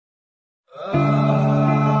This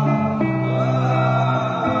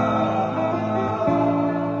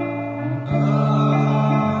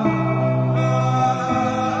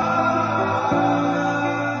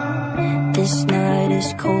night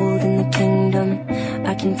is cold in the kingdom.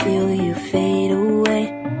 I can feel you fade away.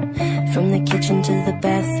 From the kitchen to the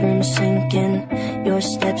bathroom sinking. Your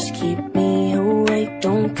steps keep me awake.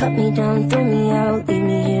 Don't cut me down, throw me out, leave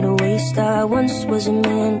me here to waste. I once was a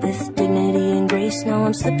man with dignity and grace. Now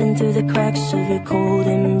I'm slipping through the cracks of your cold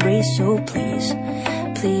embrace. So please,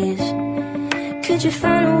 please, could you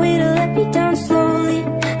find a way to let me down slowly?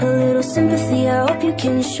 A little sympathy, I hope you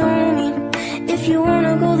can show me. If you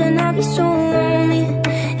wanna go, then I'll be so lonely.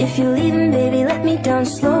 If you're leaving, baby, let me down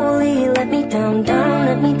slowly. Let me down, down,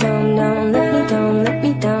 let me down, down, let me down, let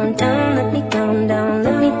me down, down, let me down, down,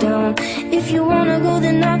 let me down. If you wanna go,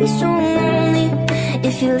 then I'll be so lonely.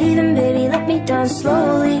 If you're leaving, baby, let me down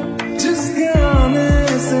slowly. जिसके आने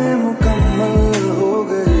से मुकम्मल हो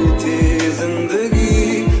गई थी जिंदगी,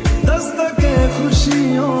 दस्तके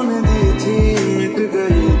खुशियों ने दी थी, मिट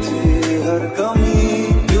गई थी हर कमी।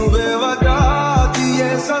 यूं बेवजह थी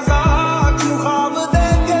ये सजा, क्यों ख्वाब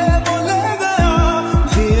देके वो ले गया।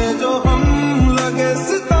 जिए जो हम लगे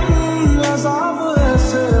सितम, अज़ाब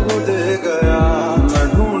ऐसे वो दे गया। मैं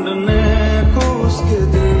ढूंढने को उसके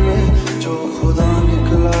दिल में जो खुदा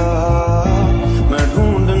निकला, मैं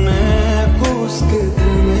ढूंढने को उसके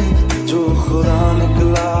दिल में जो खुदा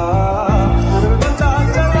निकला। पता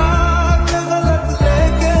चला कि गलत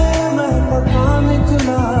लेके मैं पता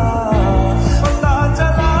निकला। पता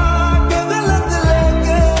चला कि गलत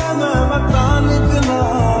लेके मैं पता निकला।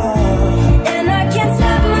 And I can't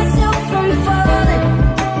stop myself from falling.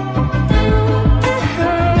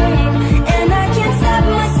 And I can't stop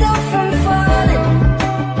myself from falling.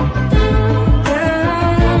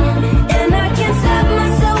 And I can't stop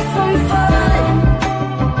myself from falling.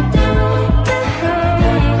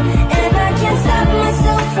 And I can't stop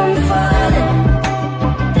myself from falling.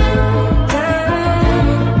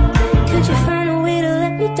 Could you find a way to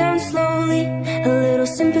let me down slowly? A little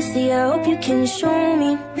sympathy, I hope you can show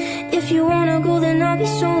me. If you wanna go, then I'll be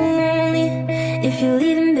so lonely. If you're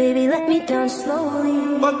leaving, baby, let me down slowly.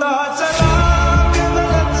 पता चला कि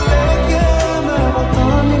गलत लेके मैं पता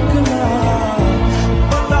निकला।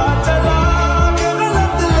 पता चला कि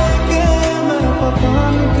गलत लेके मैं पता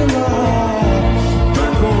निकला। मैं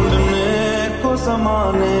ढूंढने को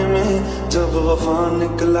ज़माने में जब वफा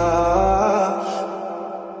निकला।